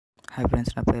Hi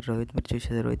friends, నా పేరు రోహిత్. మీరు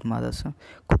చూసేది రోహిత్ మాదాస్.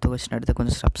 కొత్తగా వచ్చినట్టయితే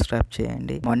కొంచెం సబ్స్క్రైబ్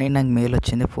చేయండి. మార్నింగ్ నాకు మెయిల్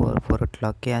వచ్చింది 4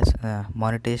 o'clockకి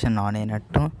మానిటైజేషన్ ఆన్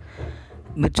అయినట్టు.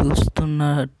 మీరు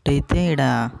చూస్తున్నట్టయితే ఇక్కడ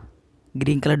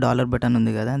గ్రీన్ కలర్ డాలర్ బటన్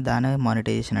ఉంది కదా, దాని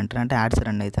మానిటైజేషన్ అంటారు. అంటే యాడ్స్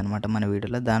రన్ అవుతాయి అనమాట మన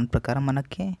వీడియోలో. దాని ప్రకారం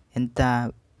మనకి ఎంత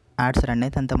యాడ్స్ రన్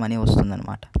అయితే అంత మనీ వస్తుంది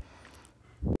అనమాట.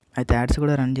 అయితే యాడ్స్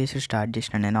కూడా రన్ చేసి స్టార్ట్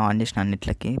చేసిన, నేను ఆన్ చేసిన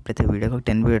అన్నిట్లకి. ప్రతి వీడియోకి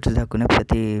 10 వీడియోస్ దాక్కునే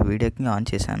ప్రతి వీడియోకి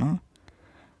ఆన్ చేశాను.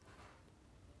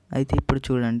 అయితే ఇప్పుడు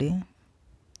చూడండి,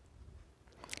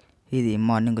 ఇది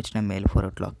మార్నింగ్ వచ్చిన మెయిల్ 4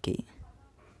 o'clockకి.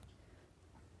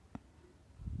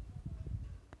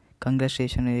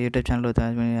 Congratulation, YouTube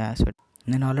channel.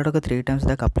 నేను ఆల్రెడీ ఒక 3 times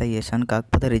దాకా అప్లై చేశాను,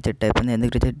 కాకపోతే రిజెక్ట్ అయిపోయింది.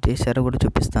 ఎందుకు రిజెక్ట్ చేశారో కూడా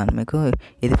చూపిస్తాను మీకు.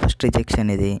 ఇది ఫస్ట్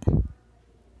రిజెక్షన్, ఇది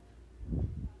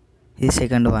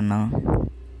సెకండ్ వన్.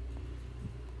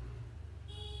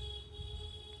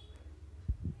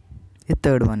 ఇది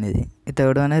థర్డ్ వన్. ఈ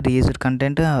third one reused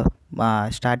content.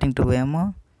 Starting 2 ఏమో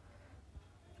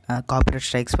కాపీరైట్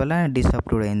స్ట్రైక్స్ వల్ల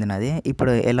డిసప్రూవ్ అయింది నాది.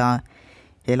 ఇప్పుడు ఎలా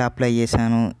అప్లై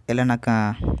చేశాను, ఎలా నాకు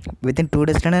వితిన్ 2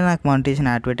 daysలోనే నాకు మానిటైజేషన్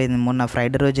యాక్టివేట్ అయింది. మొన్న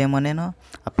ఫ్రైడే రోజు ఏమో నేను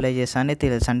అప్లై చేశాను,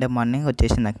 సండే మార్నింగ్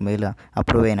వచ్చేసింది నాకు మెయిల్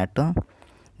అప్రూవ్ అయినట్టు.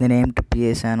 నేను ఏం టిప్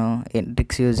చేశాను, ఏం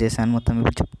ట్రిక్స్ యూజ్ చేశాను మొత్తం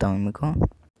ఇప్పుడు చెప్తాను మీకు.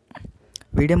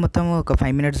 వీడియో మొత్తం ఒక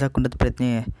 5 minutes దాకా ఉంటుంది.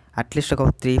 అట్లీస్ట్ ఒక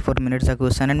 3-4 minutes దాకా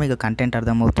చూస్తానని మీకు కంటెంట్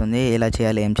అర్థమవుతుంది, ఎలా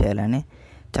చేయాలి ఏం చేయాలని.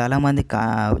 చాలామంది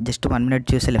జస్ట్ 1 minute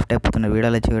చూసి లెఫ్ట్ అయిపోతున్నారు.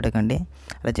 వీడియోలో చూడకండి,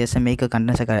 అలా చేస్తే మీకు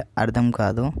కంటెంట్స్ అర్థం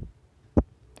కాదు.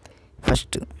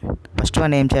 ఫస్ట్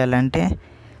వన్ ఏం చేయాలంటే,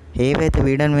 ఏవైతే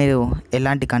వీడియోని మీరు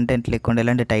ఎలాంటి కంటెంట్ లేకుండా,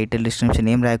 ఎలాంటి టైటిల్ డిస్క్రిప్షన్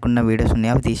ఏం రాకుండా వీడియోస్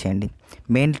ఉన్నాయో అవి తీసేయండి.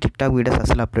 మెయిన్ టిక్టాక్ వీడియోస్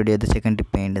అసలు అప్లోడ్ చేయొద్దు. సెకండ్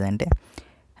టిప్ ఏంటిదంటే,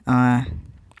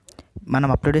 మనం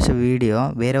అప్లోడ్ చేసే వీడియో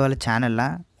వేరే వాళ్ళ ఛానల్లో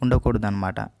ఉండకూడదు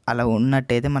అనమాట. అలా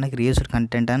ఉన్నట్టయితే మనకి రీయూజ్డ్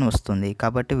కంటెంట్ అని వస్తుంది.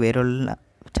 కాబట్టి వేరే వాళ్ళ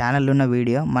ఛానల్లో ఉన్న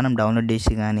వీడియో మనం డౌన్లోడ్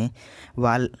చేసి కానీ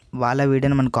వాళ్ళ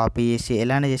వీడియోని మనం కాపీ చేసి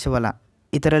ఎలానే చేసి వాళ్ళ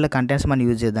ఇతరుల కంటెంట్స్ మనం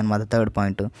యూజ్ చేద్దాం అనమాట. Third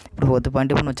point. ఇప్పుడు ఫోర్త్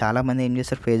పాయింట్, ఇప్పుడు చాలామంది ఏం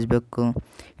చేస్తారు, ఫేస్బుక్,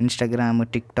 ఇన్స్టాగ్రామ్,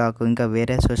 టిక్టాక్ ఇంకా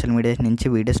వేరే సోషల్ మీడియా నుంచి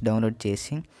వీడియోస్ డౌన్లోడ్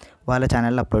చేసి వాళ్ళ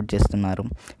ఛానల్లో అప్లోడ్ చేస్తున్నారు.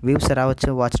 వ్యూస్ రావచ్చు,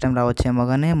 వాచ్ టైం రావచ్చు ఏమో,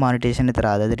 కానీ మానిటైజేషన్ అయితే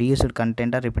రాదు. అది రీయూజ్డ్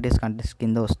కంటెంట్, రిపీటెడ్ కంటెంట్స్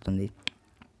కింద వస్తుంది.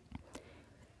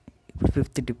 ఇప్పుడు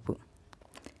 5th టిప్,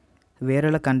 వేరే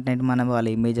వాళ్ళ కంటెంట్ మనం వాళ్ళ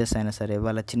ఇమేజెస్ అయినా సరే,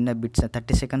 వాళ్ళ చిన్న బిట్స్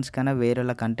 30 seconds కన్నా వేరే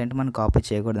వాళ్ళ కంటెంట్ మనం కాపీ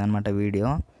చేయకూడదు అనమాట. వీడియో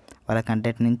వాళ్ళ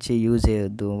కంటెంట్ నుంచి యూజ్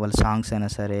చేయొద్దు. వాళ్ళ సాంగ్స్ అయినా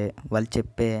సరే, వాళ్ళు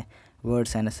చెప్పే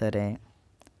వర్డ్స్ అయినా సరే,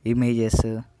 ఇమేజెస్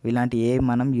ఇలాంటి ఏ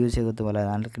మనం యూజ్ చేయవద్దు. వాళ్ళ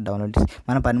దాంట్లోకి డౌన్లోడ్ చేసి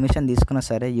మనం పర్మిషన్ తీసుకున్నా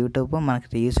సరే యూట్యూబ్ మనకి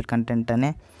రీయూజ్డ్ కంటెంట్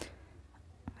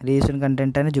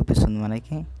అనే చూపిస్తుంది.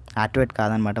 మనకి యాక్టివేట్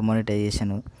కాదనమాట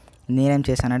మానిటైజేషన్. నేనేం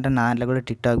చేశానంటే, నా దాంట్లో కూడా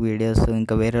టిక్టాక్ వీడియోస్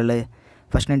ఇంకా వేరే వాళ్ళ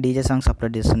ఫస్ట్ నేను డీజే సాంగ్స్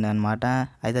అప్లోడ్ చేస్తుండే అనమాట.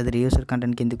 అయితే అది రీయూజ్డ్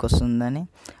కంటెంట్ కిందకి వస్తుందని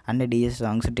అన్ని డీజే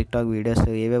సాంగ్స్, టిక్టాక్ వీడియోస్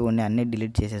ఏవేవి ఉన్నాయి అన్నీ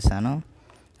డిలీట్ చేసేసాను.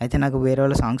 అయితే నాకు వేరే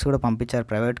వాళ్ళ సాంగ్స్ కూడా పంపించారు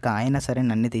ప్రైవేట్గా, అయినా సరే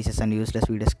నేను అన్నీ తీసేసాను. యూస్లెస్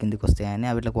వీడియోస్ కిందకి వస్తాయని,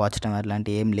 వీటికి వాచ్ టైం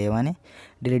అట్లాంటివి ఏం లేవని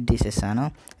డిలీట్ చేసేసాను.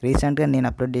 రీసెంట్గా నేను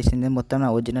అప్లోడ్ చేసింది మొత్తం నా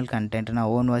ఒరిజినల్ కంటెంట్, నా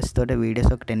ఓన్ వాయిస్ తోటి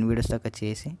వీడియోస్ ఒక 10 వీడియోస్ దాకా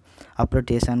చేసి అప్లోడ్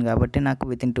చేశాను. కాబట్టి నాకు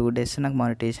వితిన్ 2 days నాకు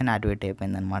మానిటైజేషన్ యాక్టివేట్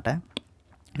అయిపోయింది అనమాట.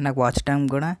 నాకు వాచ్ టైం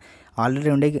కూడా ఆల్రెడీ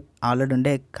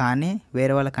ఉండే కానీ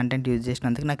వేరే వాళ్ళ కంటెంట్ యూజ్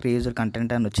చేసినందుకు నాకు రీయూజ్డ్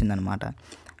కంటెంట్ అని వచ్చిందనమాట.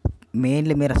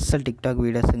 మెయిన్లీ మీరు అస్సలు టిక్టాక్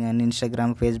వీడియోస్ కానీ,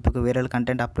 ఇన్స్టాగ్రామ్, ఫేస్బుక్ వేరే వాళ్ళ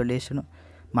కంటెంట్ అప్లోడ్ చేసి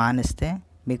మానేస్తే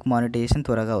మీకు మానిటైజేషన్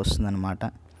త్వరగా వస్తుందన్నమాట.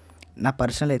 నా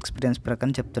పర్సనల్ ఎక్స్పీరియన్స్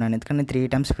ప్రకారం చెప్తున్నాను, ఎందుకంటే నేను 3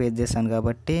 times ఫేస్ చేశాను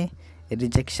కాబట్టి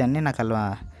రిజెక్షన్ని నాకు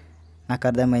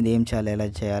అర్థమైంది ఏం చేయాలి, ఎలా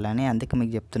చేయాలని. అందుకే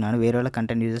మీకు చెప్తున్నాను. వేరే వాళ్ళ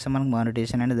కంటెంట్ యూజ్ చేస్తే మనకు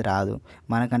మానిటైజేషన్ అనేది రాదు.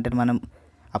 మన కంటెంట్ మనం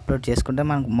అప్లోడ్ చేసుకుంటే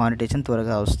మనకు మానిటైజేషన్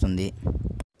త్వరగా వస్తుంది.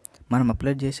 మనం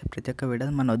అప్లోడ్ చేసే ప్రతి ఒక్క వీడియో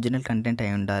మన ఒరిజినల్ కంటెంట్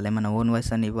అయి ఉండాలి. మన ఓన్ వాయిస్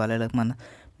అని ఇవ్వాలి.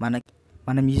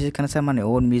 మన మ్యూజిక్ అయినా సరే మన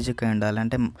ఓన్ మ్యూజిక్ అయి ఉండాలి.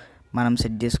 అంటే మనం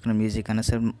సెట్ చేసుకున్న మ్యూజిక్ అయినా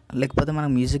సరే, లేకపోతే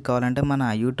మనకు మ్యూజిక్ కావాలంటే మన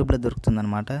యూట్యూబ్లో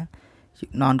దొరుకుతుందన్నమాట.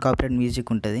 నాన్ కాపీరైట్ మ్యూజిక్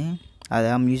ఉంటుంది, అది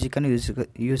ఆ మ్యూజిక్ అని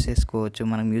యూజ్ చేసుకోవచ్చు.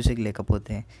 మనకు మ్యూజిక్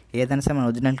లేకపోతే ఏదైనా సరే మన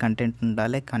ఒరిజినల్ కంటెంట్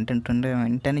ఉండాలి. కంటెంట్ ఉండే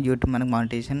వెంటనే యూట్యూబ్ మనకు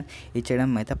మానిటైజేషన్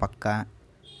ఇచ్చేయడం అయితే పక్కా.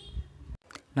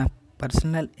 నా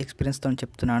పర్సనల్ ఎక్స్పీరియన్స్తో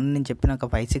చెప్తున్నాను. నేను చెప్పిన ఒక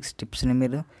 5-6 టిప్స్ని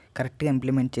మీరు కరెక్ట్గా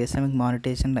ఇంప్లిమెంట్ చేస్తే మీకు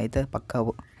మానిటైజేషన్ అయితే పక్కా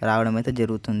రావడం అయితే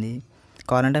జరుగుతుంది.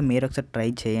 కావాలంటే మీరు ఒకసారి ట్రై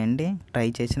చేయండి. ట్రై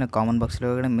చేసి నాకు కామెంట్ బాక్స్లో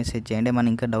కూడా మెసేజ్ చేయండి. మన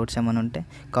ఇంకా డౌట్స్ ఏమైనా ఉంటే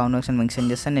కామెంట్ బాక్స్లో మెన్షన్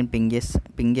చేస్తాను. నేను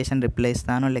పింగ్ చేసి రిప్లై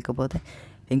ఇస్తాను, లేకపోతే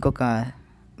ఇంకొక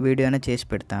వీడియో అయినా చేసి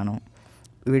పెడతాను.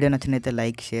 వీడియో నచ్చినైతే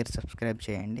లైక్, షేర్, సబ్స్క్రైబ్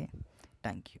చేయండి.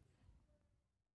 Thank you.